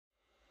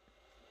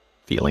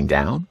Feeling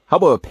down? How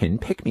about a pin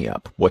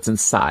pick-me-up? What's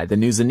inside the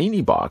new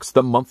Zanini Box,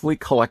 the monthly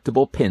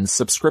collectible pin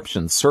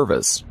subscription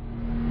service?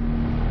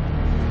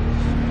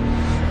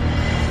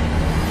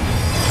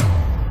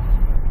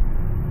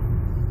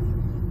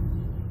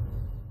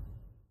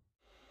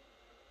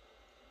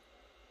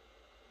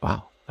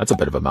 Wow, that's a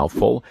bit of a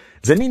mouthful.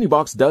 Zanini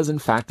Box does in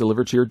fact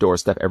deliver to your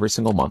doorstep every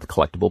single month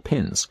collectible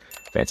pins.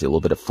 Fancy a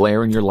little bit of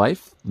flair in your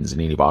life?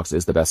 Zanini Box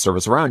is the best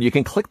service around. You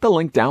can click the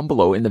link down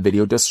below in the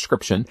video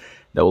description.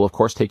 That will of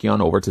course take you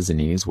on over to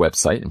Zanini's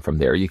website, and from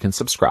there you can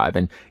subscribe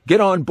and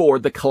get on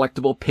board the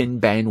collectible pin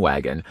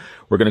bandwagon.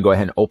 We're going to go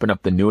ahead and open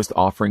up the newest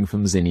offering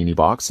from Zanini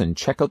Box and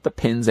check out the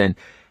pins, and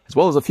as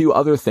well as a few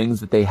other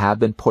things that they have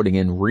been putting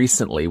in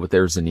recently with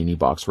their Zanini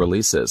Box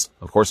releases.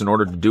 Of course, in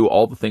order to do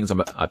all the things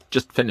I've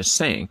just finished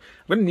saying,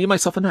 I'm going to need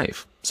myself a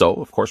knife. So,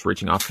 of course,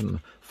 reaching off from the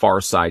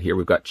far side here,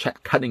 we've got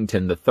Chet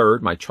Cuddington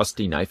III, my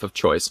trusty knife of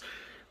choice.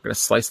 I'm going to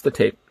slice the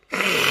tape.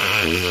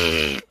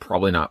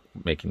 Probably not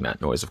making that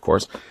noise, of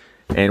course.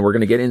 And we're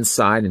going to get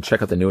inside and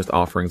check out the newest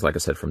offerings, like I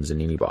said, from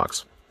Zanini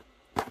Box.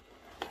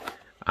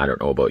 I don't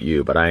know about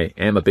you, but I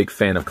am a big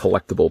fan of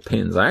collectible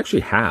pins. I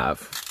actually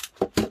have,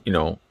 you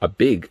know, a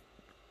big,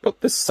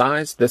 about this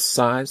size,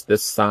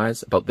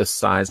 about this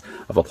size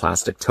of a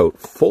plastic tote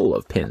full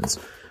of pins.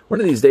 One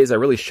of these days, I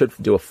really should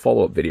do a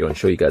follow-up video and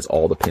show you guys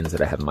all the pins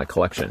that I have in my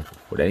collection.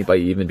 Would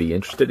anybody even be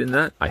interested in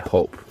that? I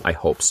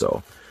hope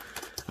so.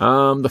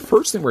 The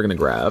first thing we're going to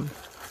grab,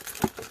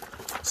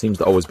 seems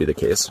to always be the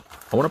case,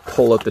 I want to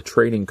pull out the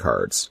trading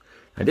cards.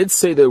 I did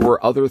say there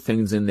were other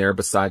things in there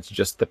besides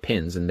just the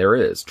pins, and there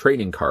is.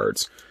 Trading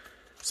cards.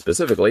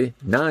 Specifically,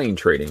 9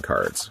 trading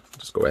cards.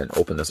 Just go ahead and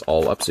open this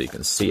all up so you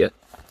can see it.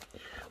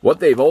 What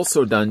they've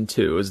also done,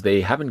 too, is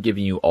they haven't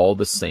given you all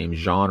the same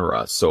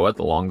genre. So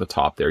along the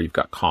top there, you've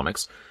got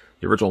comics.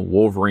 The original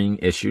Wolverine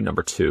issue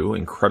number 2,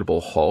 Incredible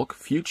Hulk,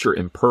 Future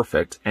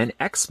Imperfect, and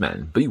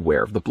X-Men,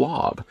 Beware of the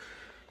Blob.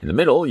 In the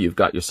middle, you've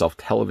got yourself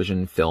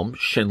television film,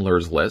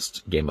 Schindler's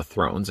List, Game of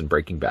Thrones, and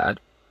Breaking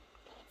Bad.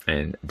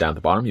 And down at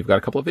the bottom, you've got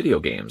a couple of video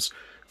games.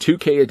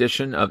 2K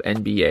edition of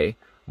NBA,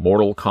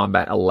 Mortal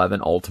Kombat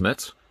 11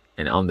 Ultimate,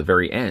 and on the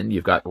very end,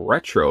 you've got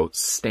Retro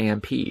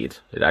Stampede.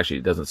 It actually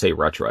doesn't say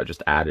retro, I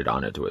just added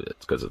on it to it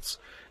because it's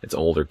an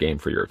older game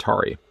for your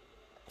Atari.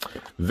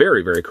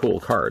 Very, very cool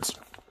cards.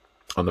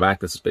 On the back,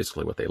 this is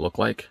basically what they look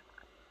like.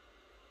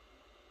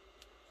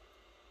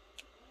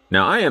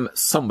 Now, I am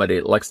somebody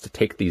that likes to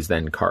take these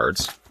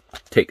cards,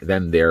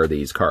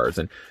 these cards,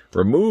 and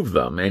remove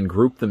them and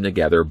group them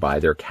together by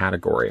their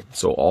category.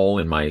 So all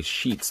in my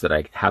sheets that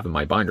I have in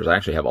my binders, I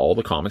actually have all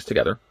the comics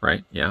together,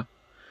 right? Yeah.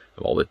 I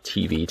have all the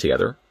TV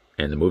together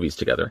and the movies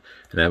together,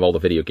 and I have all the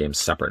video games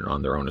separate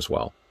on their own as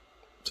well.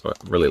 So I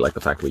really like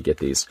the fact we get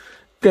these.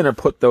 Gonna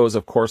put those,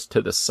 of course,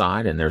 to the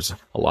side, and there's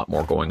a lot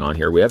more going on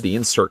here. We have the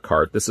insert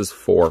card. This is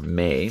for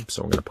May,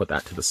 so we're gonna put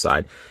that to the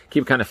side.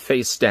 Keep it kind of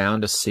face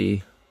down to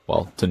see,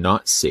 well, to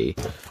not see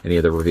any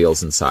of the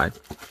reveals inside.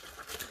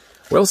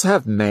 We also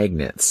have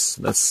magnets.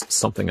 That's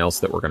something else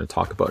that we're going to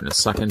talk about in a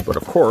second. But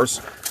of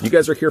course, you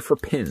guys are here for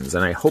pins,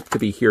 and I hope to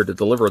be here to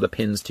deliver the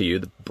pins to you,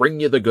 to bring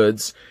you the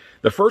goods.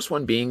 The first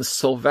one being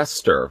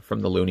Sylvester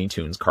from the Looney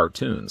Tunes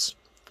cartoons.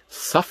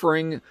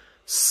 Suffering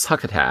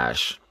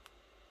Succotash.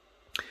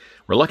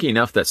 We're lucky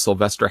enough that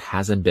Sylvester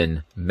hasn't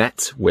been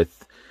met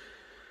with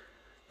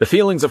the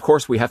feelings. Of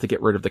course, we have to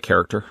get rid of the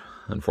character.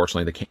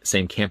 Unfortunately, the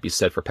same can't be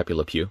said for Pepe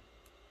Le Pew.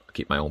 I'll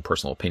keep my own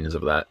personal opinions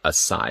of that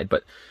aside,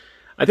 but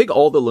I think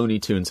all the Looney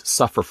Tunes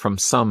suffer from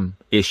some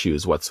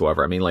issues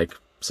whatsoever. I mean, like,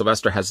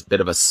 Sylvester has a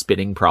bit of a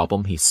spitting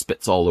problem. He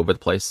spits all over the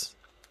place.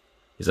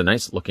 He's a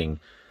nice looking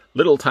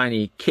little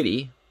tiny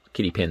kitty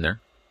pin there.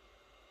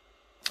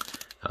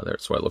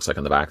 That's what it looks like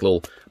on the back.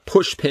 Little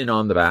push pin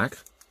on the back.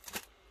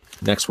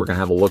 Next, we're going to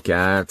have a look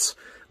at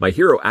My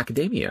Hero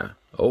Academia.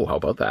 Oh, how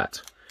about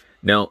that?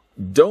 Now,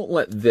 don't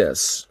let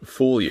this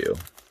fool you.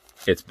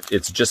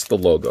 It's just the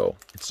logo.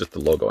 It's just the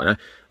logo. And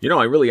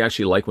I really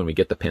actually like when we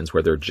get the pins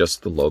where they're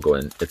just the logo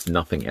and it's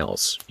nothing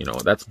else. You know,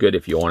 that's good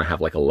if you want to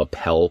have like a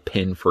lapel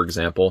pin, for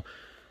example.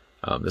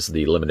 This is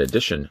the limited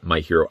edition My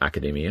Hero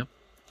Academia.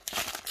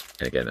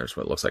 And again, there's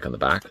what it looks like on the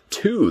back.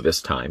 2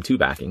 this time, 2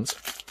 backings.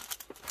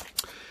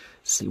 Let's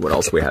see what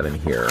else we have in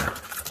here.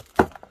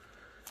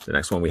 The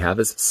next one we have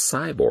is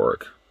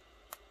Cyborg.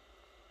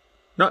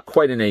 Not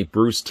quite in a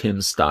Bruce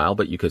Timm style,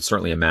 but you could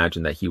certainly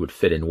imagine that he would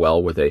fit in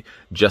well with a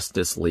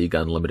Justice League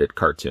Unlimited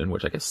cartoon,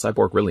 which I guess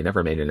Cyborg really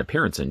never made an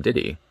appearance in, did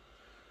he?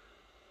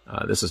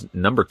 This is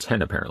number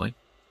 10, apparently.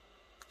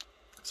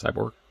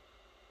 Cyborg.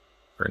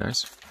 Very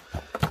nice.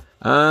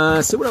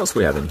 Let's see what else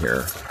we have in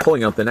here.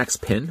 Pulling out the next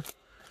pin.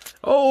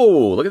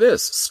 Oh, look at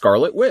this.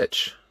 Scarlet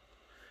Witch.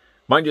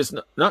 Mind you, it's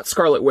not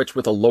Scarlet Witch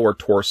with a lower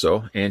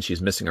torso, and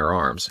she's missing her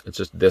arms. It's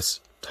just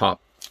this top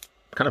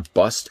kind of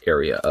bust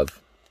area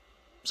of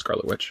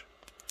Scarlet Witch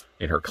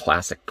in her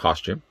classic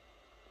costume.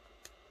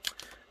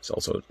 It's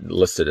also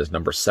listed as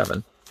number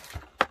 7.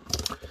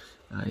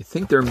 I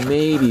think there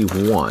may be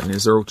one.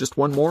 Is there just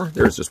one more?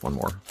 There's just one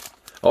more.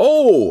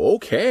 Oh,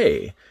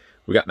 okay.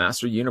 We got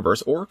Master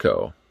Universe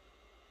Orko.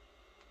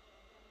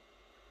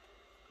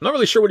 not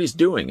really sure what he's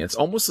doing. It's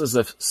almost as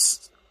if,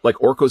 like,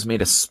 Orko's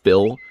made a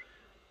spill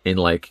in,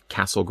 like,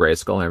 Castle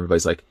Grayskull, and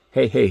everybody's like,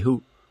 hey,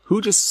 who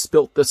just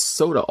spilt this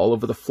soda all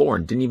over the floor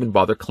and didn't even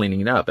bother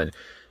cleaning it up? And,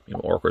 you know,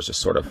 Orko's just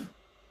sort of,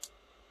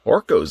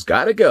 Orko's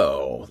gotta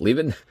go,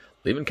 leaving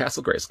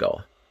Castle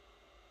Grayskull.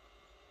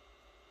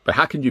 But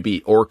how can you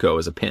beat Orko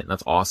as a pin?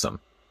 That's awesome.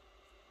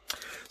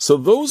 So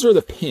those are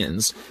the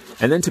pins.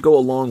 And then to go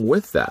along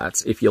with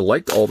that, if you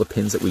liked all the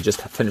pins that we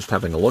just finished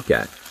having a look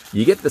at,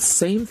 you get the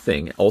same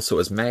thing also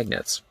as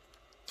magnets.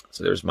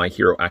 So there's My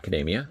Hero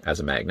Academia as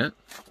a magnet.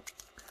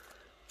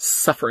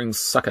 Suffering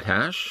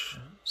Succotash,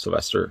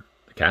 Sylvester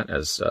the Cat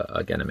as,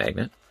 again, a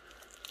magnet.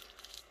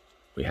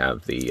 We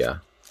have the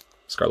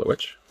Scarlet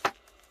Witch.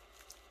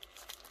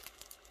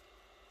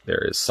 There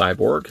is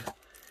Cyborg.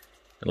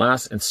 And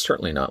last, and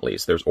certainly not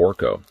least, there's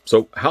Orko.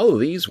 So how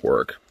these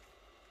work,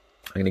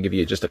 I'm going to give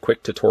you just a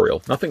quick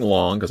tutorial. Nothing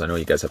long, because I know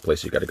you guys have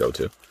places you got to go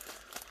to.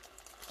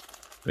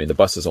 I mean, the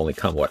buses only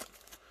come, what,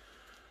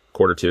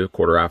 quarter to,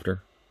 quarter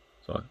after?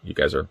 So you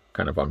guys are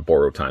kind of on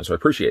borrowed time. So I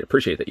appreciate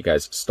that you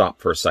guys stop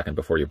for a second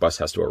before your bus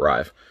has to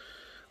arrive.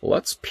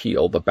 Let's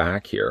peel the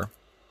back here.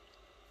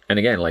 And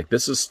again, like,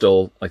 this is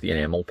still like the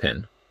enamel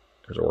pin.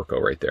 There's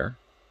Orko right there.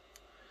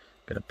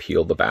 Going to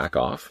peel the back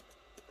off.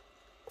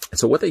 And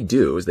so what they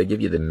do is they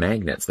give you the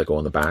magnets that go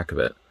on the back of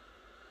it.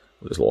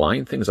 We'll just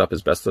line things up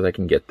as best as I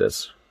can get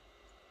this.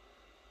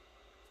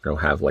 I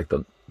don't have like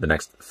the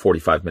next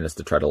 45 minutes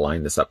to try to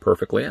line this up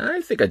perfectly.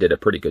 I think I did a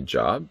pretty good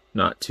job.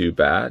 Not too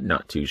bad,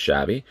 not too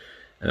shabby.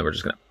 And then we're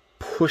just going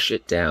to push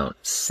it down,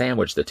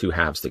 sandwich the two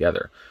halves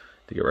together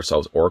to give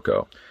ourselves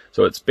Orko.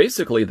 So it's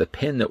basically the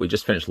pin that we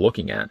just finished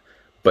looking at,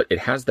 but it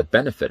has the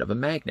benefit of a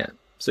magnet.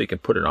 So you can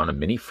put it on a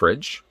mini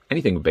fridge.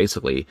 Anything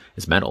basically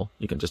is metal.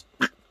 You can just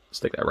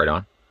stick that right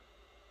on.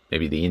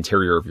 Maybe the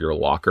interior of your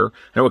locker.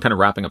 I know we're kind of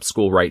wrapping up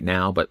school right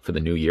now, but for the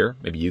new year,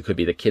 maybe you could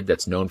be the kid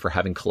that's known for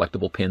having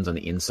collectible pins on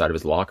the inside of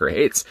his locker.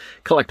 Hey, it's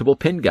collectible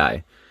pin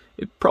guy.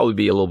 It'd probably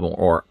be a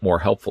little more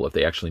helpful if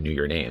they actually knew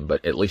your name,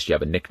 but at least you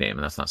have a nickname,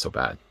 and that's not so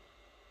bad.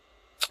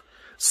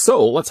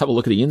 So let's have a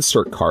look at the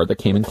insert card that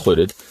came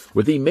included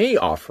with the May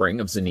offering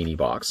of Zanini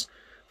Box.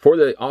 For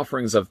the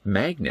offerings of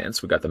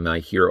magnets, we got the My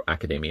Hero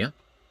Academia.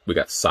 We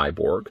got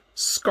Cyborg,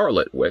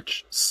 Scarlet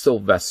Witch,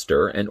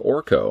 Sylvester, and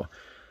Orko.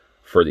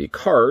 For the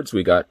cards,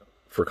 we got,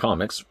 for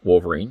comics,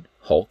 Wolverine,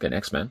 Hulk, and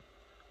X-Men.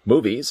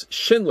 Movies,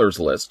 Schindler's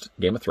List,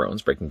 Game of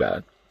Thrones, Breaking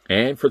Bad.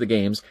 And for the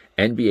games,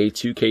 NBA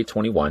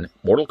 2K21,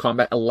 Mortal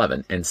Kombat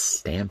 11, and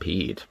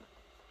Stampede.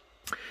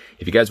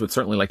 If you guys would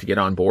certainly like to get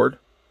on board,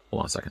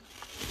 hold on a second.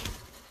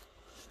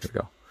 Here we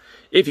go.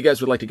 If you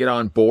guys would like to get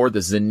on board the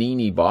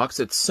Zanini Box,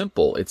 it's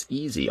simple, it's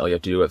easy. All you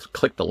have to do is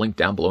click the link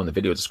down below in the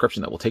video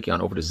description that will take you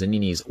on over to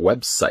Zanini's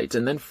website.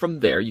 And then from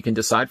there, you can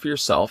decide for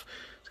yourself.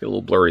 It's get a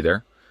little blurry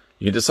there.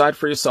 You can decide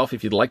for yourself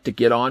if you'd like to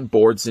get on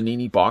board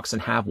Zanini Box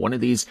and have one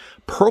of these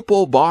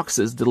purple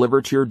boxes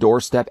delivered to your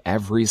doorstep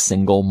every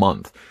single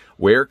month.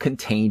 Where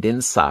contained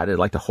inside, I'd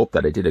like to hope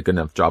that I did a good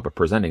enough job of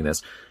presenting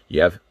this.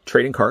 You have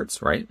trading cards,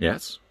 right?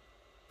 Yes.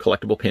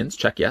 Collectible pins,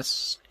 check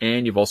yes.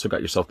 And you've also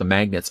got yourself the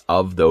magnets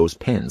of those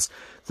pins.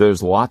 So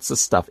there's lots of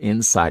stuff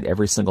inside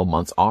every single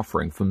month's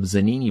offering from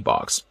Zanini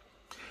Box.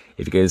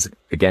 If you guys,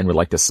 again, would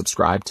like to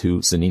subscribe to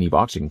Zanini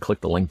Box, you can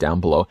click the link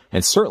down below.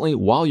 And certainly,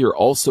 while you're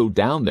also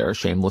down there,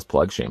 shameless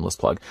plug,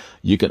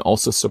 you can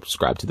also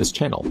subscribe to this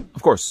channel.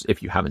 Of course,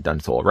 if you haven't done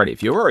it already.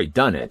 If you've already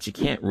done it, you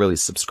can't really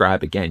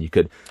subscribe again. You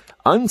could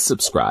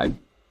unsubscribe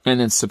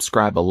and then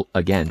subscribe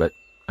again. But,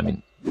 I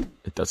mean,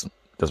 it doesn't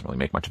really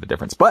make much of a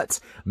difference. But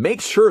make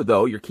sure,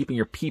 though, you're keeping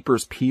your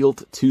peepers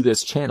peeled to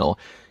this channel,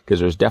 because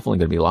there's definitely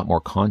going to be a lot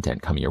more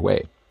content coming your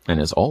way. And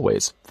as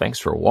always, thanks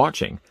for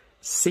watching.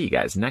 See you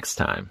guys next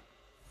time.